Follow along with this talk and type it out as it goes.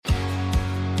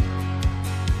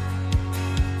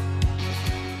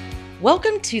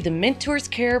Welcome to the Mentors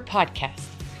Care podcast.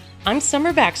 I'm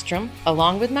Summer Backstrom,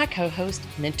 along with my co-host,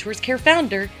 Mentors Care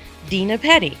founder, Dina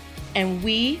Petty, and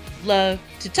we love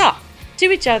to talk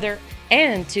to each other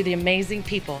and to the amazing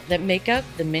people that make up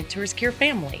the Mentors Care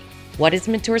family. What is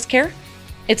Mentors Care?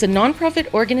 It's a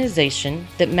nonprofit organization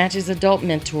that matches adult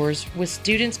mentors with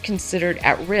students considered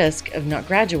at risk of not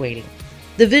graduating.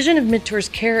 The vision of Mentors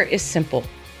Care is simple.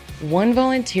 One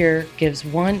volunteer gives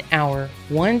 1 hour,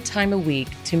 one time a week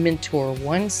to mentor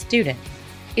one student.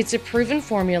 It's a proven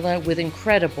formula with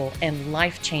incredible and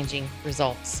life-changing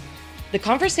results. The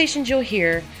conversations you'll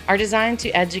hear are designed to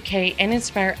educate and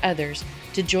inspire others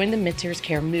to join the Mentors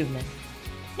Care movement.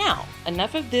 Now,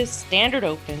 enough of this standard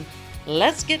open.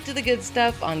 Let's get to the good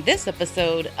stuff on this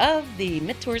episode of the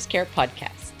Mentors Care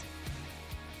podcast.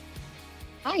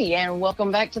 Hi, and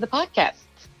welcome back to the podcast.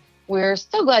 We're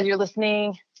so glad you're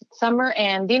listening. Summer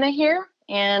and Dina here.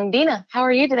 And Dina, how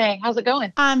are you today? How's it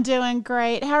going? I'm doing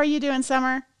great. How are you doing,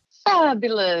 Summer?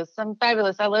 Fabulous. I'm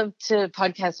fabulous. I love to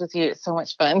podcast with you. It's so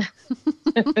much fun.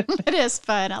 It is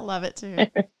fun. I love it too.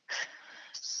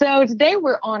 So today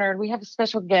we're honored. We have a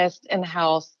special guest in the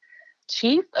house,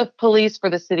 Chief of Police for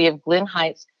the City of Glen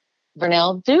Heights,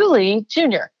 Vernell Dooley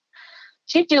Jr.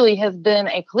 Chief Dooley has been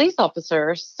a police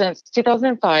officer since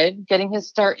 2005, getting his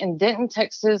start in Denton,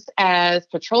 Texas as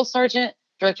patrol sergeant,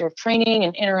 director of training,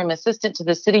 and interim assistant to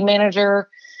the city manager,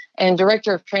 and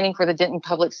director of training for the Denton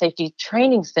Public Safety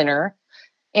Training Center.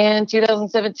 In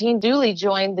 2017, Dooley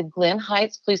joined the Glen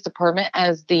Heights Police Department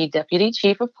as the deputy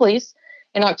chief of police.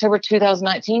 In October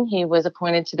 2019, he was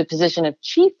appointed to the position of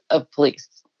chief of police.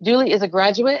 Dooley is a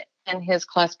graduate and his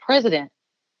class president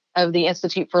of the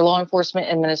Institute for Law Enforcement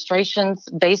Administration's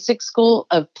Basic School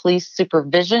of Police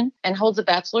Supervision and holds a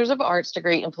Bachelor's of Arts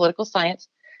degree in political science,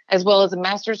 as well as a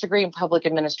master's degree in public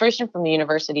administration from the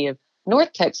University of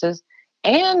North Texas,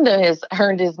 and has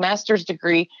earned his master's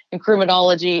degree in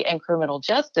criminology and criminal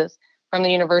justice from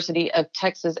the University of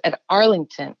Texas at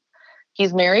Arlington.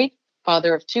 He's married,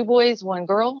 father of 2 boys, 1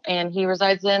 girl, and he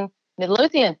resides in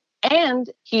Midlothian. And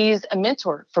he's a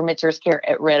mentor for Mentors Care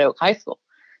at Red Oak High School.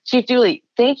 Chief Dooley,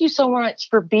 thank you so much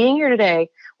for being here today.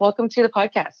 Welcome to the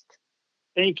podcast.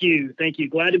 Thank you. Thank you.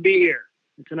 Glad to be here.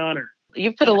 It's an honor.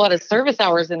 You've put a lot of service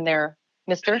hours in there,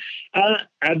 mister.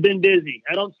 I've been busy.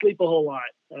 I don't sleep a whole lot.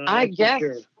 I guess.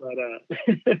 Sure.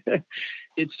 But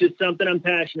it's just something I'm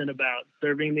passionate about,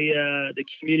 serving the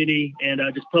community and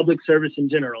just public service in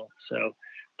general. So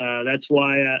that's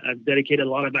why I've dedicated a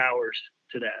lot of hours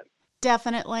to that.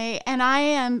 Definitely. And I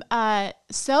am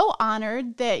so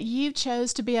honored that you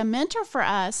chose to be a mentor for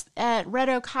us at Red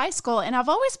Oak High School. And I've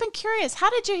always been curious, how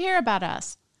did you hear about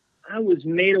us? I was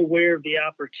made aware of the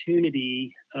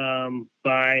opportunity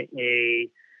by a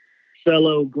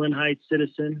fellow Glen Heights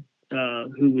citizen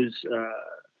who was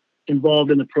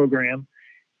involved in the program.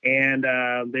 And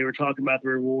they were talking about the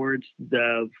rewards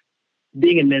of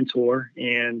being a mentor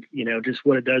and, just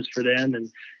what it does for them.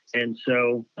 And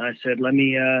so I said, let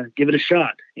me give it a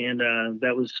shot. And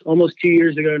that was almost 2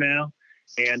 years ago now.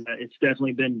 And it's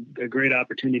definitely been a great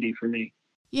opportunity for me.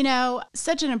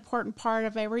 Such an important part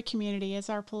of every community is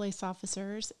our police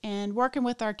officers and working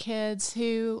with our kids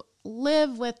who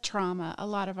live with trauma, a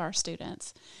lot of our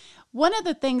students. One of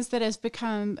the things that has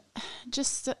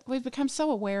we've become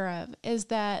so aware of is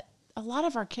that a lot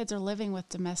of our kids are living with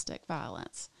domestic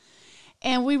violence.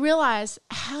 And we realize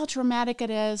how traumatic it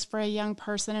is for a young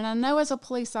person. And I know as a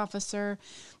police officer,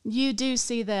 you do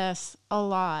see this a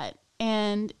lot.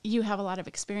 And you have a lot of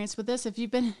experience with this. If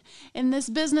you've been in this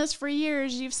business for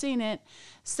years, you've seen it.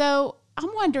 So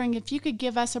I'm wondering if you could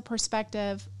give us a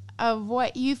perspective of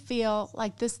what you feel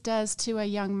like this does to a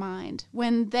young mind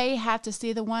when they have to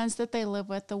see the ones that they live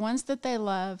with, the ones that they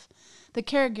love, the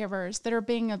caregivers that are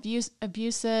being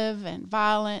abusive and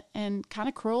violent and kind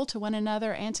of cruel to one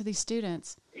another and to these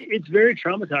students. It's very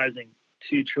traumatizing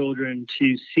to children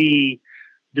to see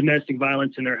domestic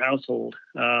violence in their household.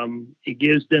 It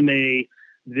gives them a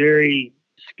very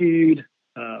skewed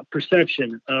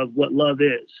perception of what love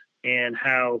is and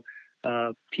how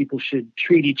people should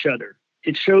treat each other.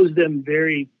 It shows them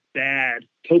very bad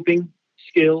coping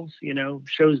skills,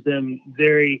 shows them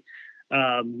very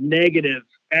negative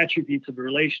attributes of a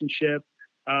relationship.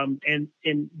 And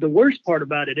the worst part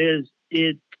about it is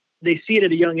they see it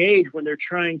at a young age when they're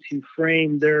trying to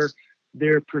frame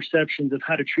their perceptions of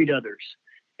how to treat others.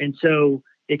 And so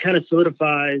it kind of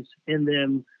solidifies in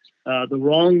them the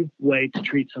wrong way to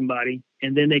treat somebody.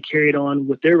 And then they carry it on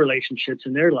with their relationships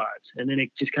in their lives. And then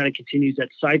it just kind of continues that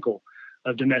cycle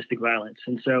of domestic violence.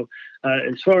 And so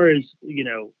as far as,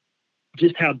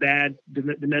 just how bad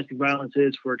domestic violence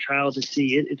is for a child to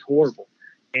see, it's horrible.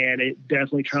 and it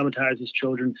definitely traumatizes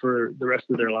children for the rest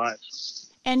of their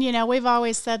lives. And, we've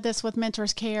always said this with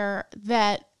Mentors Care,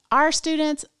 that our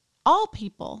students, all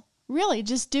people, really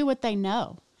just do what they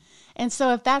know. And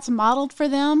so if that's modeled for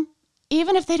them,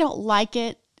 even if they don't like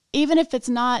it, even if it's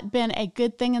not been a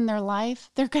good thing in their life,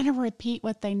 they're going to repeat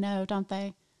what they know, don't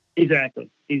they? Exactly.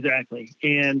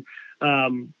 And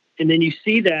then you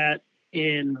see that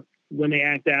when they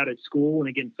act out at school and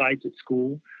again fights at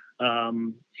school.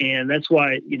 And that's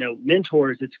why,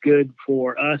 mentors, it's good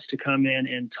for us to come in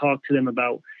and talk to them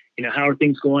about, how are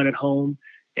things going at home,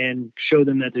 and show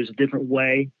them that there's a different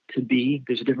way to be,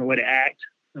 there's a different way to act.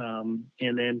 And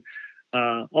then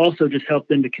also just help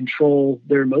them to control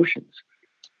their emotions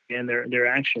and their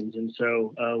actions. And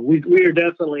so we are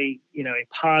definitely, a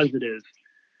positive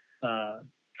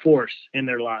force in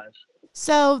their lives.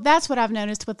 So that's what I've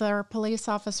noticed with our police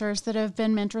officers that have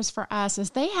been mentors for us,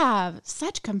 is they have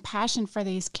such compassion for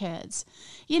these kids.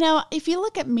 If you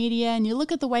look at media and you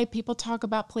look at the way people talk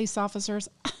about police officers,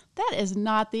 that is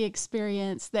not the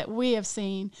experience that we have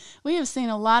seen. We have seen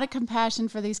a lot of compassion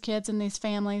for these kids and these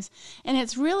families. And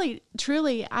it's really,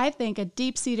 truly, I think, a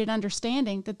deep-seated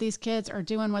understanding that these kids are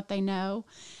doing what they know,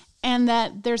 and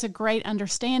that there's a great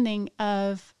understanding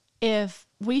of, if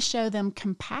we show them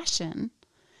compassion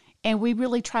and we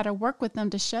really try to work with them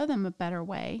to show them a better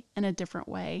way and a different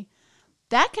way,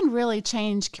 that can really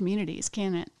change communities,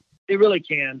 can it? It really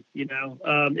can.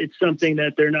 It's something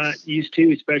that they're not used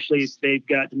to, especially if they've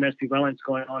got domestic violence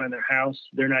going on in their house.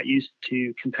 They're not used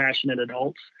to compassionate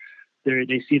adults.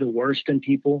 They see the worst in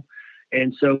people.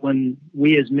 And so when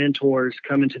we as mentors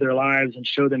come into their lives and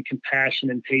show them compassion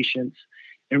and patience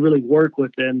and really work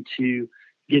with them to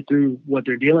get through what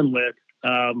they're dealing with,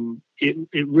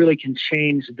 it really can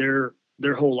change their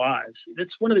whole lives.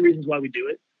 That's one of the reasons why we do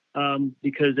it,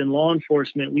 because in law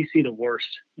enforcement, we see the worst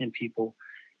in people,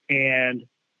 and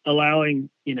allowing,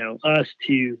 us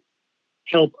to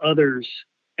help others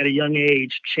at a young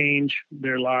age change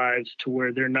their lives to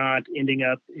where they're not ending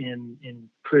up in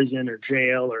prison or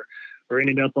jail or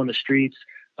ending up on the streets.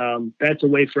 That's a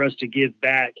way for us to give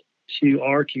back to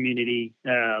our community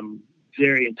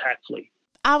very impactfully.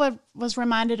 I was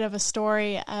reminded of a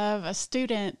story of a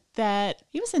student that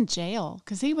he was in jail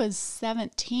because he was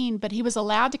 17, but he was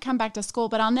allowed to come back to school.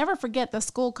 But I'll never forget the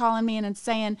school calling me in and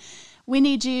saying, "We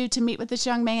need you to meet with this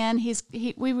young man.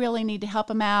 We really need to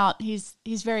help him out. He's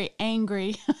very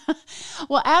angry."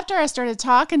 Well, after I started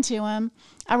talking to him,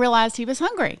 I realized he was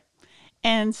hungry.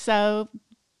 And so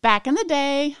back in the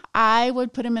day, I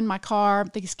would put him in my car,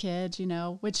 these kids,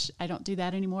 which I don't do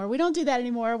that anymore. We don't do that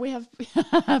anymore. We have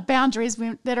boundaries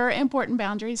that are important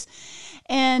boundaries.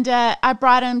 And I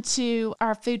brought him to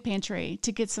our food pantry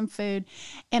to get some food.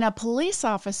 And a police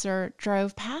officer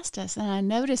drove past us, and I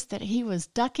noticed that he was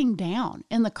ducking down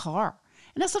in the car.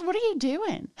 And I said, "What are you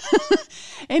doing?"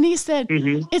 And he said,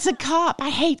 "It's a cop. I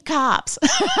hate cops."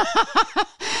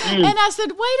 And I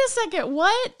said, "Wait a second,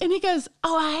 what?" And he goes,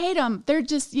 "Oh, I hate them. They're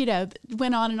just,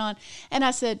 went on and on." And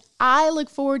I said, "I look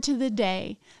forward to the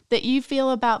day that you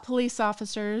feel about police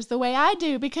officers the way I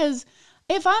do, because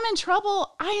if I'm in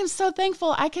trouble, I am so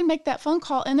thankful I can make that phone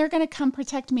call and they're going to come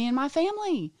protect me and my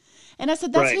family." And I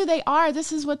said, "That's right. Who they are.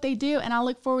 This is what they do. And I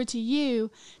look forward to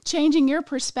you changing your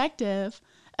perspective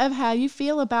of how you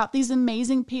feel about these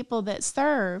amazing people that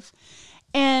serve."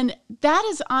 And that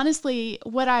is honestly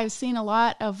what I've seen a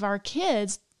lot of our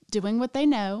kids doing what they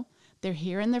know. They're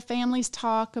hearing their families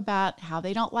talk about how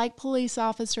they don't like police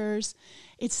officers.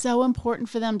 It's so important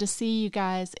for them to see you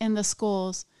guys in the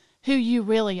schools who you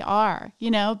really are,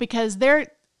 because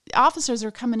their officers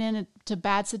are coming into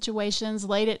bad situations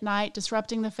late at night,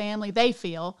 disrupting the family, they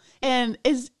feel. And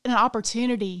is an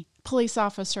opportunity, police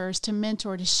officers, to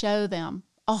mentor, to show them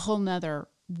a whole nother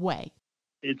way.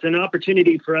 It's an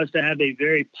opportunity for us to have a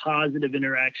very positive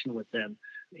interaction with them.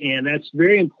 And that's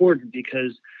very important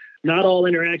because not all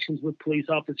interactions with police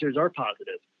officers are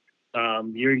positive.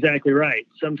 You're exactly right.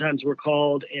 Sometimes we're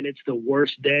called and it's the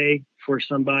worst day for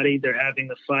somebody. They're having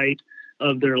the fight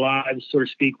of their lives, so to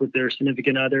speak, with their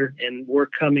significant other. And we're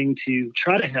coming to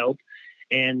try to help.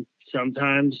 And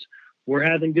sometimes we're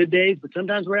having good days, but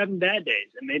sometimes we're having bad days.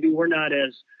 And maybe we're not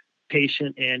as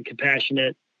patient and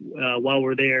compassionate while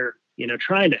we're there,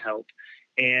 trying to help,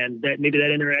 and that maybe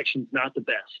that interaction is not the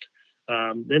best.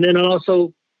 And then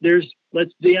also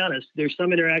let's be honest, there's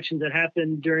some interactions that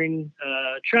happen during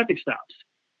traffic stops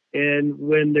and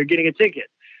when they're getting a ticket.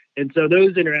 And so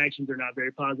those interactions are not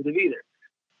very positive either.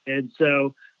 And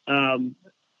so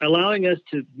allowing us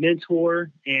to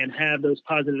mentor and have those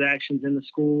positive actions in the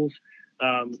schools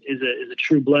is a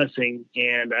true blessing.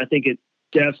 And I think it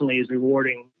definitely is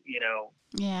rewarding,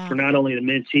 for not only the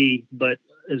mentee, but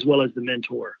as well as the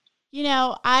mentor.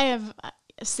 I have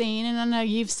seen, and I know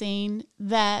you've seen,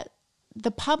 that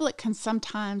the public can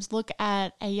sometimes look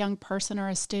at a young person or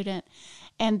a student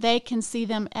and they can see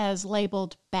them as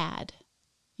labeled bad.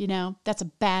 That's a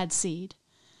bad seed.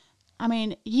 I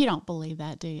mean, you don't believe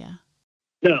that, do you?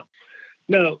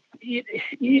 No.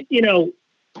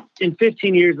 In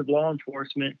 15 years of law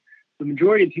enforcement, the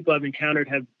majority of people I've encountered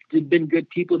have been good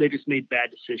people. They just made bad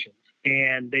decisions,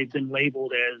 and they've been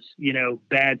labeled as,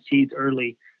 bad seeds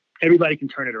early. Everybody can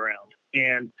turn it around.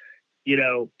 And,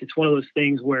 it's one of those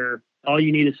things where all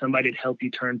you need is somebody to help you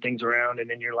turn things around, and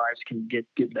then your lives can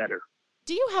get better.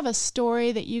 Do you have a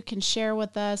story that you can share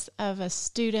with us of a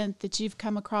student that you've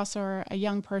come across or a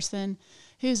young person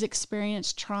who's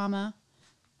experienced trauma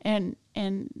and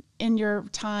in your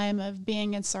time of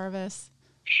being in service?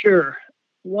 Sure.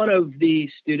 One of the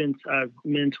students I've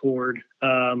mentored,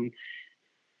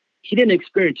 he didn't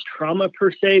experience trauma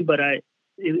per se, but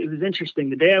it was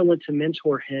interesting. The day I went to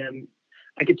mentor him,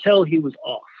 I could tell he was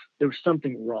off. There was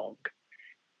something wrong.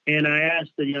 And I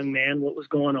asked the young man what was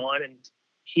going on, and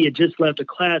he had just left a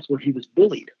class where he was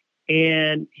bullied.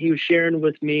 And he was sharing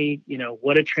with me,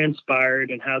 what had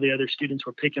transpired and how the other students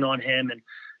were picking on him and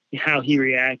how he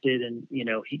reacted. And,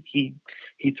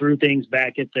 he threw things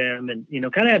back at them and,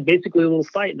 kind of had basically a little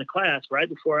fight in the class right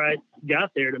before I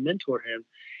got there to mentor him.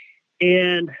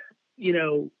 And,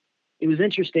 it was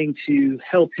interesting to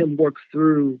help him work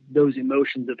through those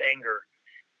emotions of anger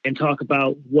and talk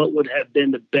about what would have been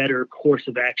the better course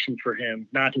of action for him,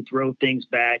 not to throw things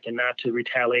back and not to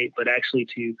retaliate, but actually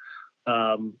to,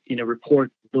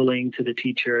 report bullying to the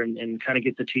teacher and kind of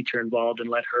get the teacher involved and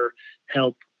let her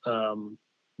help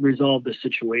resolve the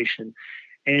situation.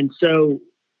 And so,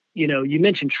 you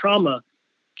mentioned trauma.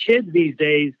 Kids these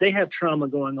days, they have trauma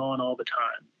going on all the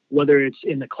time, whether it's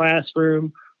in the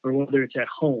classroom or whether it's at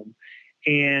home.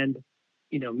 And,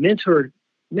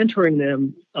 mentoring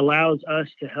them allows us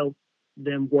to help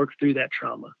them work through that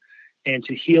trauma and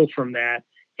to heal from that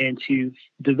and to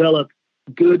develop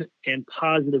good and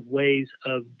positive ways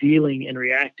of dealing and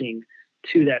reacting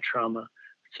to that trauma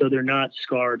so they're not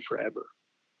scarred forever.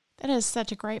 That is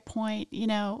such a great point.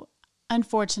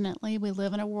 Unfortunately, we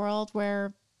live in a world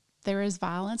where there is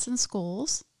violence in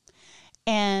schools.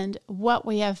 And what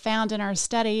we have found in our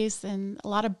studies and a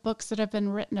lot of books that have been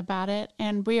written about it,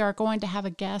 and we are going to have a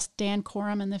guest, Dan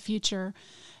Corum, in the future,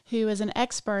 who is an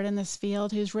expert in this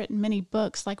field, who's written many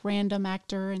books like Random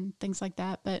Actor and things like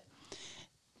that. But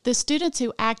the students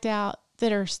who act out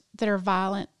that are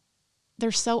violent,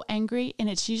 they're so angry, and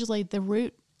it's usually the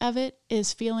root of it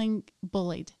is feeling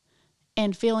bullied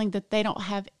and feeling that they don't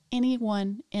have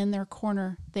anyone in their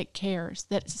corner that cares,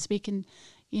 that's speaking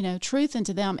truth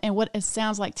into them. And what it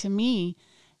sounds like to me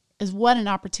is what an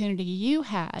opportunity you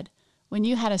had when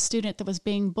you had a student that was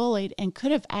being bullied and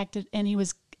could have acted, and he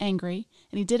was angry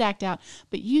and he did act out,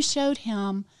 but you showed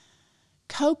him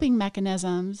coping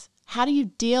mechanisms. How do you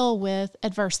deal with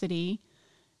adversity?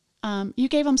 You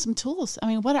gave him some tools. I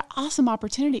mean, what an awesome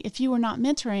opportunity. If you were not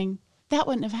mentoring, that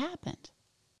wouldn't have happened.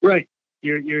 Right.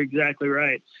 You're exactly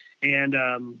right. And,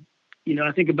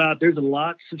 I think about there's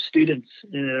lots of students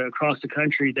across the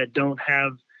country that don't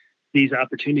have these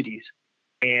opportunities,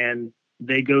 and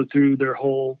they go through their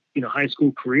whole, high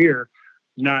school career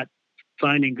not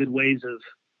finding good ways of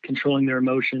controlling their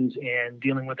emotions and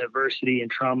dealing with adversity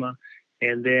and trauma.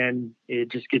 And then it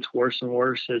just gets worse and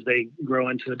worse as they grow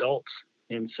into adults.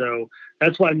 And so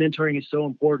that's why mentoring is so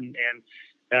important.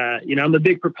 And, I'm a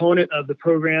big proponent of the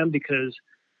program because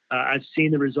I've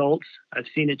seen the results. I've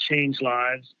seen it change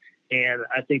lives. And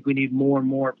I think we need more and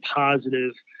more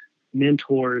positive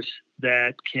mentors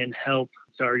that can help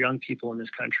our young people in this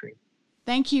country.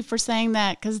 Thank you for saying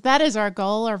that, because that is our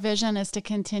goal. Our vision is to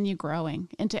continue growing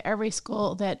into every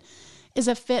school that is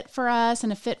a fit for us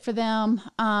and a fit for them,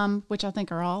 which I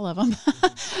think are all of them.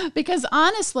 Because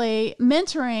honestly,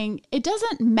 mentoring, it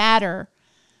doesn't matter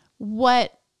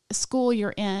what school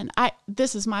you're in.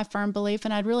 This is my firm belief,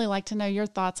 and I'd really like to know your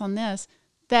thoughts on this,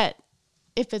 that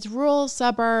if it's rural,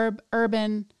 suburb,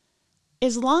 urban,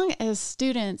 as long as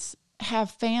students have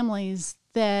families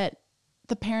that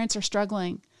the parents are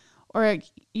struggling, or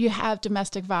you have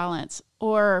domestic violence,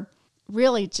 or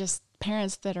really just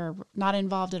parents that are not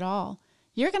involved at all,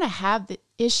 you're going to have the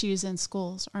issues in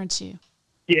schools, aren't you?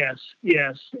 Yes.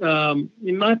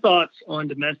 My thoughts on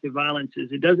domestic violence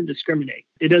is it doesn't discriminate.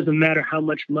 It doesn't matter how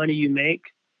much money you make.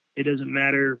 It doesn't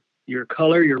matter your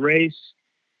color, your race,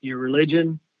 your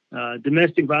religion.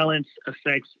 Domestic violence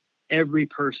affects every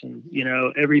person,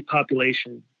 every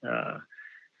population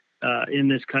in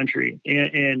this country.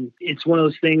 And it's one of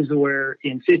those things where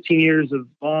in 15 years of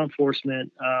law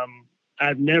enforcement,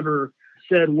 I've never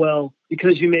said, well,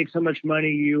 because you make so much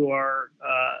money, you are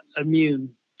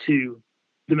immune to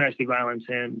domestic violence.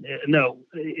 And no,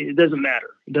 it doesn't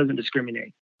matter. It doesn't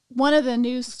discriminate. One of the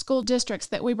new school districts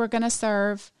that we were going to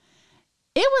serve,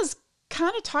 it was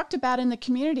kind of talked about in the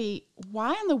community.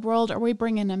 Why in the world are we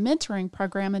bringing a mentoring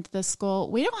program into this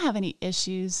school? We don't have any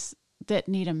issues that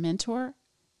need a mentor.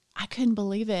 I couldn't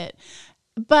believe it.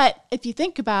 But if you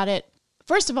think about it,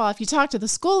 first of all, if you talk to the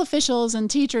school officials and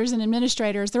teachers and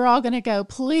administrators, they're all going to go,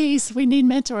 please, we need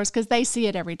mentors, because they see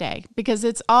it every day, because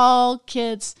it's all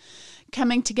kids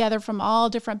coming together from all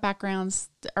different backgrounds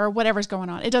or whatever's going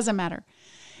on. It doesn't matter.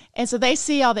 And so they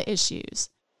see all the issues.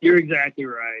 You're exactly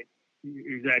right.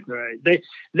 You're exactly right.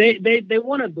 They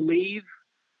want to believe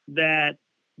that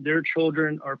their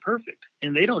children are perfect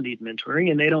and they don't need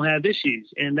mentoring and they don't have issues.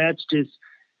 And that's just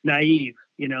naive,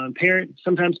 and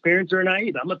sometimes parents are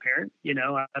naive. I'm a parent,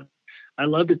 I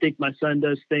love to think my son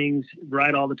does things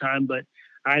right all the time, but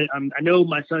I know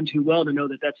my son too well to know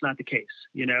that that's not the case,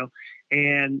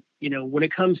 and, when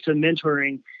it comes to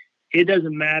mentoring, it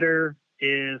doesn't matter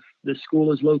if the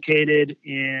school is located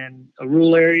in a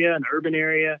rural area, an urban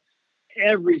area.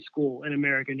 Every school in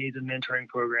America needs a mentoring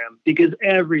program, because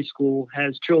every school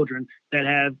has children that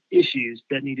have issues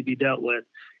that need to be dealt with,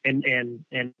 and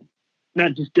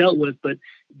not just dealt with, but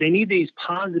they need these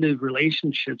positive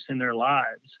relationships in their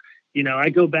lives. I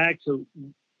go back to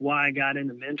why I got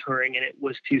into mentoring, and it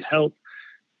was to help,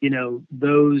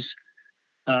 those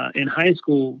in high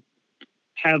school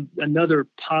have another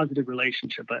positive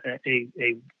relationship,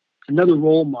 another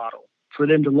role model for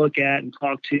them to look at and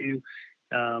talk to.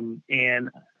 And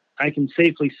I can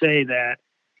safely say that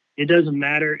it doesn't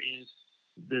matter if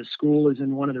the school is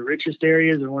in one of the richest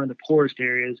areas or one of the poorest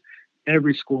areas.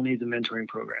 Every school needs a mentoring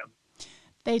program.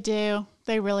 They do.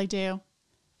 They really do.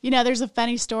 There's a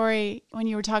funny story when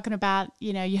you were talking about,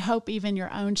 you hope even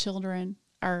your own children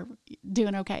are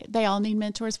doing okay. They all need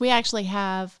mentors. We actually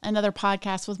have another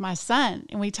podcast with my son,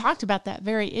 and we talked about that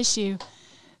very issue,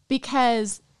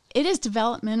 because it is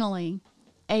developmentally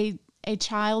a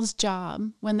child's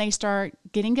job when they start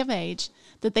getting of age,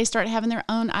 that they start having their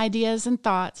own ideas and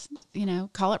thoughts,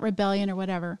 call it rebellion or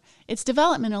whatever. It's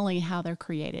developmentally how they're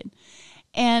created.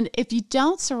 And if you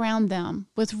don't surround them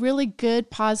with really good,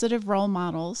 positive role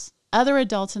models, other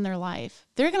adults in their life,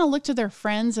 they're going to look to their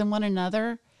friends and one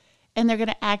another, and they're going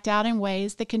to act out in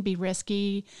ways that can be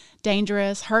risky,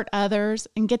 dangerous, hurt others,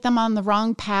 and get them on the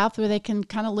wrong path where they can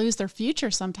kind of lose their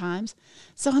future sometimes.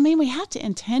 So, we have to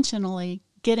intentionally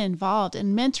get involved,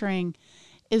 and mentoring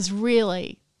is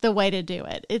really the way to do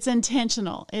it. It's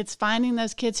intentional. It's finding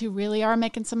those kids who really are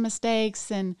making some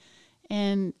mistakes and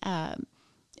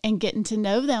getting to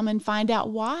know them and find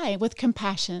out why, with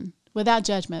compassion, without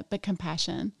judgment, but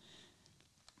compassion.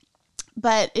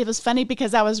 But it was funny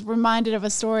because I was reminded of a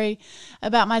story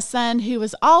about my son, who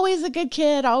was always a good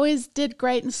kid, always did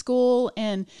great in school.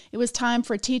 And it was time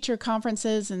for teacher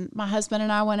conferences, and my husband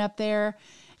and I went up there,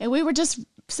 and we were just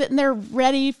sitting there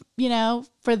ready,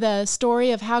 for the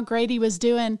story of how great he was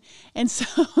doing. And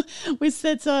so we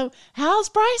said, so how's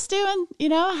Bryce doing?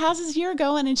 How's his year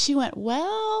going? And she went,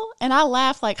 well, and I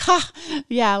laughed like,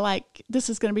 yeah, like this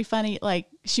is going to be funny. Like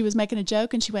she was making a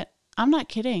joke, and she went, I'm not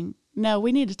kidding. No,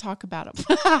 we need to talk about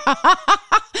him.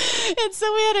 And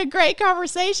so we had a great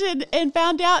conversation and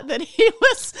found out that he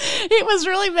was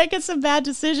really making some bad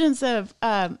decisions.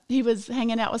 He was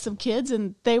hanging out with some kids,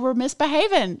 and they were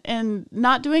misbehaving and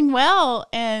not doing well.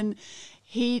 And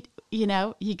you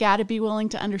got to be willing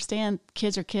to understand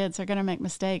kids are kids. They're going to make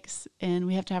mistakes, and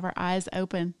we have to have our eyes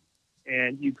open.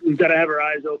 And we've got to have our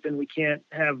eyes open. We can't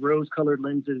have rose-colored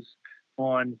lenses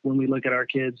on when we look at our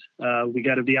kids. We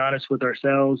got to be honest with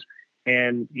ourselves.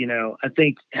 And, I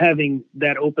think having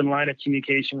that open line of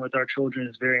communication with our children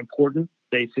is very important.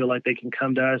 They feel like they can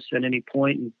come to us at any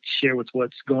point and share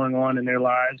what's going on in their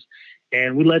lives.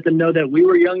 And we let them know that we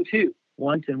were young too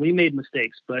once, and we made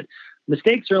mistakes, but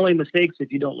mistakes are only mistakes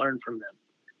if you don't learn from them.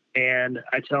 And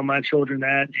I tell my children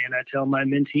that, and I tell my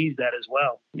mentees that as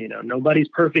well. Nobody's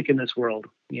perfect in this world.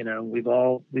 We've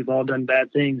all done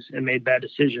bad things and made bad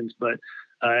decisions, but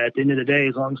at the end of the day,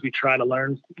 as long as we try to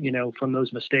learn, from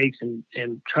those mistakes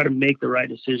and try to make the right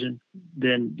decision,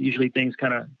 then usually things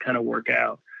kind of work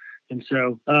out. And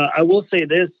so I will say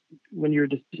this: when you're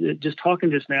just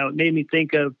talking just now, it made me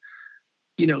think of,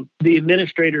 the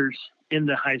administrators in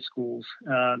the high schools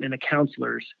and the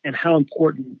counselors, and how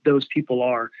important those people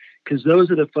are, because those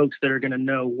are the folks that are going to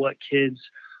know what kids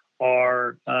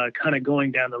are kind of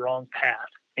going down the wrong path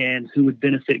and who would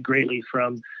benefit greatly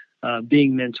from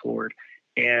being mentored.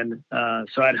 And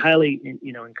so I'd highly,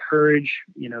 encourage,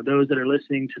 those that are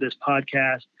listening to this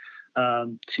podcast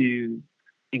to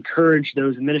encourage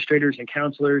those administrators and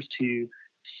counselors to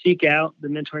seek out the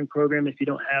mentoring program if they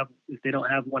don't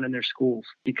have one in their schools,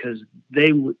 because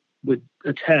they would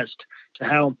attest to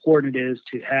how important it is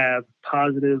to have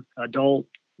positive adult,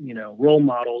 role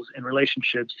models and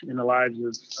relationships in the lives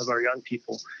of our young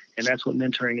people. And that's what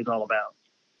mentoring is all about.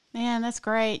 Man, that's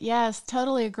great. Yes,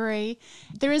 totally agree.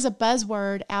 There is a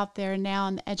buzzword out there now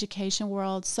in the education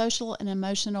world, social and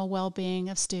emotional well-being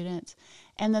of students,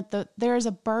 and that there is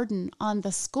a burden on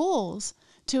the schools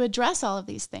to address all of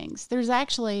these things. There's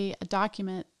actually a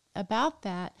document about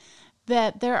that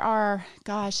there are,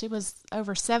 it was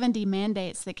over 70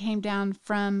 mandates that came down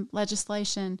from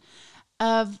legislation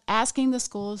of asking the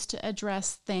schools to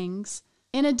address things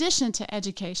in addition to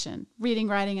education, reading,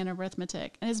 writing, and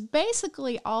arithmetic. And it's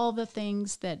basically all the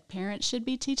things that parents should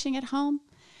be teaching at home.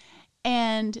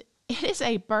 And it is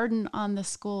a burden on the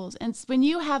schools. And when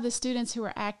you have the students who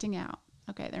are acting out,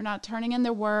 okay, they're not turning in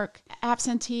their work,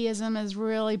 absenteeism is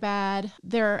really bad,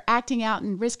 they're acting out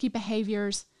in risky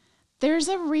behaviors, there's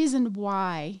a reason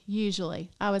why,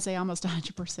 usually, I would say almost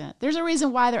 100%, there's a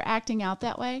reason why they're acting out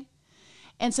that way.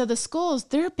 And so the schools,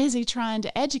 they're busy trying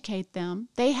to educate them.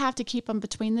 They have to keep them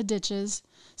between the ditches.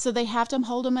 So they have to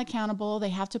hold them accountable. They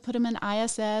have to put them in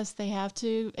ISS. They have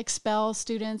to expel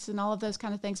students and all of those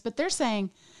kind of things. But they're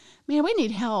saying, man, we need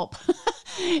help.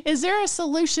 Is there a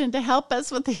solution to help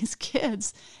us with these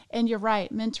kids? And you're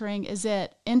right, mentoring is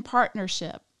it in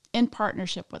partnership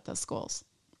with the schools.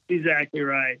 Exactly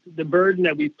right. The burden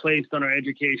that we've placed on our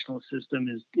educational system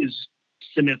is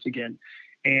significant,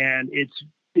 and it's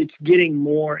getting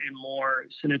more and more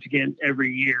significant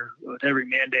every year with every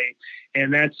mandate.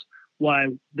 And that's why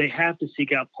they have to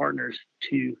seek out partners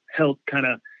to help kind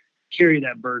of carry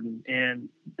that burden. And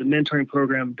the mentoring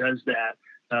program does that.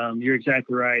 You're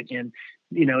exactly right. And,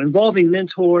 involving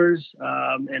mentors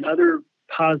and other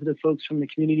positive folks from the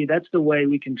community, that's the way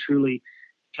we can truly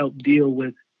help deal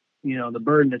with, the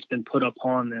burden that's been put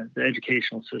upon the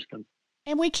educational system.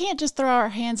 And we can't just throw our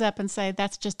hands up and say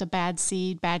that's just a bad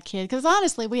seed, bad kid. Because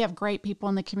honestly, we have great people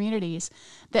in the communities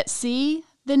that see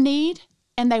the need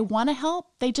and they want to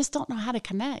help. They just don't know how to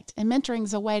connect. And mentoring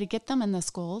is a way to get them in the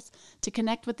schools to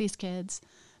connect with these kids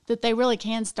that they really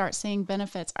can start seeing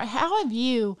benefits. How have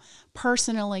you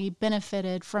personally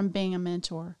benefited from being a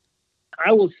mentor?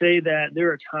 I will say that there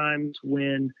are times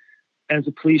when, as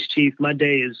a police chief, my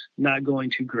day is not going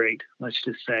too great, let's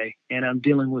just say, and I'm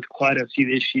dealing with quite a few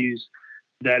issues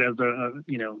that are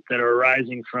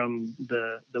arising from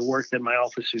the work that my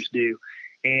officers do.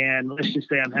 And let's just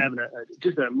say I'm having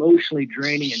just an emotionally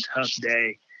draining and tough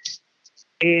day.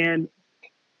 And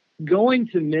going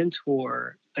to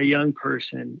mentor a young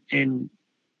person and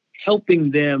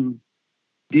helping them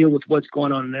deal with what's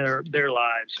going on in their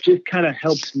lives just kind of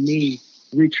helps me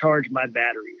recharge my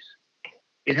batteries.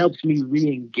 It helps me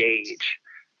re-engage.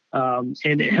 And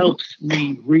it helps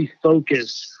me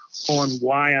refocus on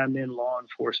why I'm in law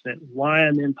enforcement, why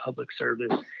I'm in public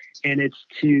service. And it's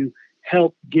to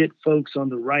help get folks on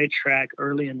the right track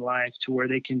early in life to where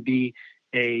they can be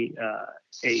a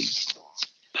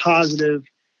positive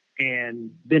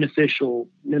and beneficial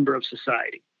member of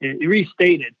society. It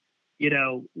restated,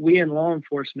 we in law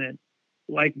enforcement,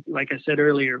 like I said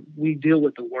earlier, we deal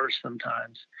with the worst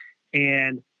sometimes.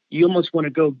 And you almost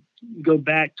want to go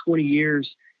back 20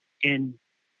 years and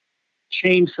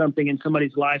change something in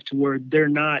somebody's life to where they're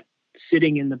not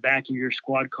sitting in the back of your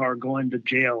squad car going to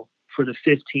jail for the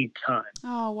 15th time.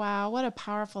 Oh, wow. What a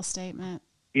powerful statement.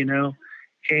 Because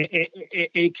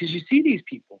you see these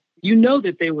people,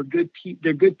 that they were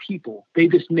they're good people. They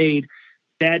just made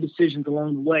bad decisions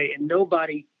along the way, and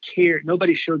nobody cared.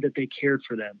 Nobody showed that they cared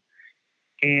for them.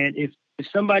 And if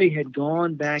somebody had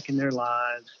gone back in their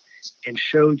lives and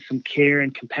showed some care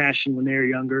and compassion when they were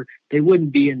younger, they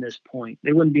wouldn't be in this point.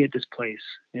 They wouldn't be at this place.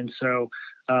 And so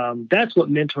that's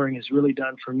what mentoring has really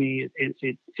done for me.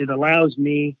 It allows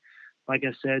me, like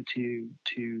I said, to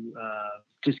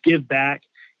just give back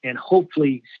and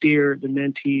hopefully steer the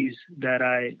mentees that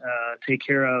I take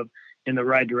care of in the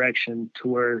right direction to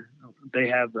where they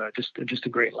have just a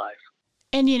great life.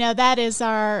 And, that is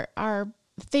our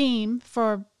theme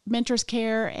for Mentors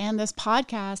Care and this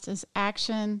podcast is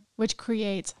action, which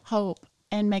creates hope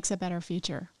and makes a better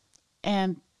future.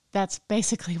 And that's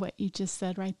basically what you just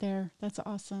said right there. That's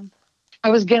awesome.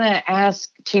 I was going to ask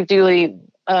Chief Dooley,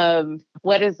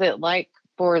 what is it like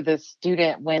for the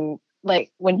student when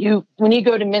you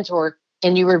go to mentor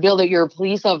and you reveal that you're a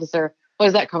police officer? What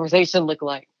does that conversation look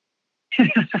like?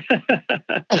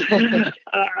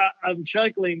 I'm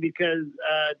chuckling because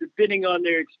depending on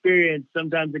their experience,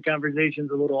 sometimes the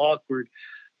conversation's a little awkward,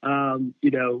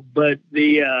 but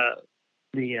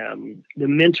the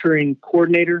mentoring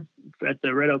coordinator at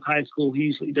the Red Oak High School. He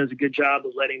usually does a good job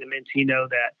of letting the mentee know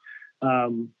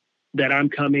that I'm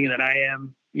coming and that I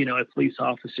am, a police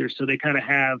officer. So they kind of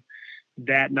have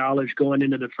that knowledge going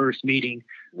into the first meeting.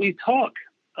 We talk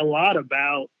a lot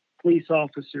about police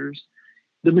officers.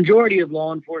 The majority of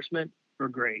law enforcement are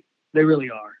great. They really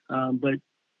are. But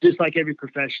just like every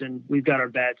profession, we've got our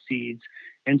bad seeds.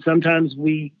 And sometimes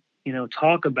we,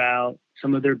 talk about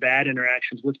some of their bad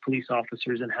interactions with police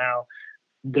officers and how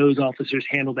those officers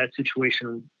handle that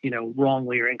situation,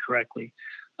 wrongly or incorrectly.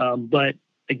 But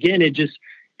again, it just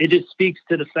speaks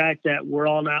to the fact that we're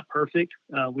all not perfect.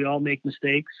 We all make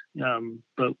mistakes,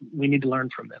 but we need to learn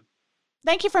from them.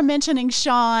 Thank you for mentioning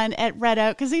Sean at Red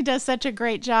Oak, because he does such a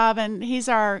great job, and he's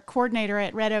our coordinator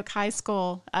at Red Oak High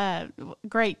School.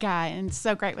 Great guy and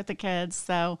so great with the kids.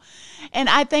 So, and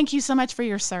I thank you so much for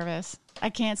your service. I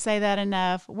can't say that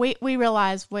enough. We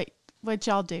realize what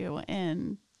y'all do,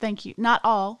 and thank you. Not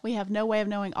all. We have no way of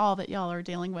knowing all that y'all are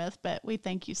dealing with, but we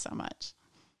thank you so much.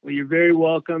 Well, you're very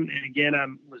welcome. And again, I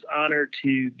was honored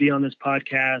to be on this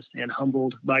podcast and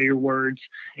humbled by your words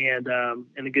and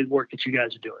the good work that you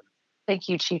guys are doing. Thank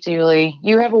you, Chief Dooley.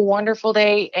 You have a wonderful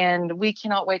day, and we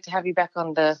cannot wait to have you back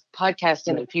on the podcast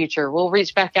in the future. We'll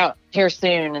reach back out here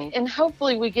soon, and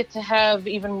hopefully we get to have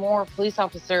even more police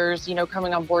officers,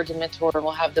 coming on board to mentor, and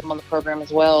we'll have them on the program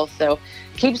as well. So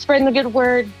keep spreading the good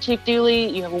word, Chief Dooley.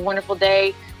 You have a wonderful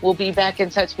day. We'll be back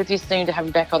in touch with you soon to have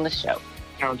you back on the show.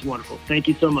 Sounds wonderful. Thank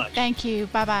you so much. Thank you.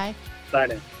 Bye-bye. Bye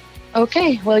now.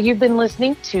 Okay, well, you've been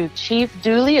listening to Chief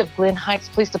Dooley of Glen Heights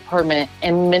Police Department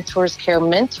and Mentors Care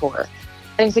Mentor.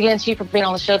 Thanks again, Chief, for being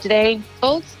on the show today.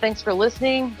 Folks, thanks for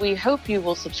listening. We hope you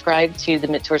will subscribe to the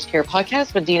Mentors Care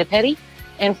podcast with Dina Petty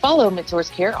and follow Mentors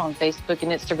Care on Facebook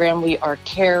and Instagram. We are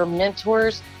Care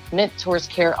Mentors, Mentors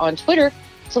Care on Twitter.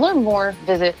 To learn more,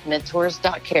 visit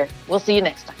mentors.care. We'll see you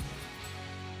next time.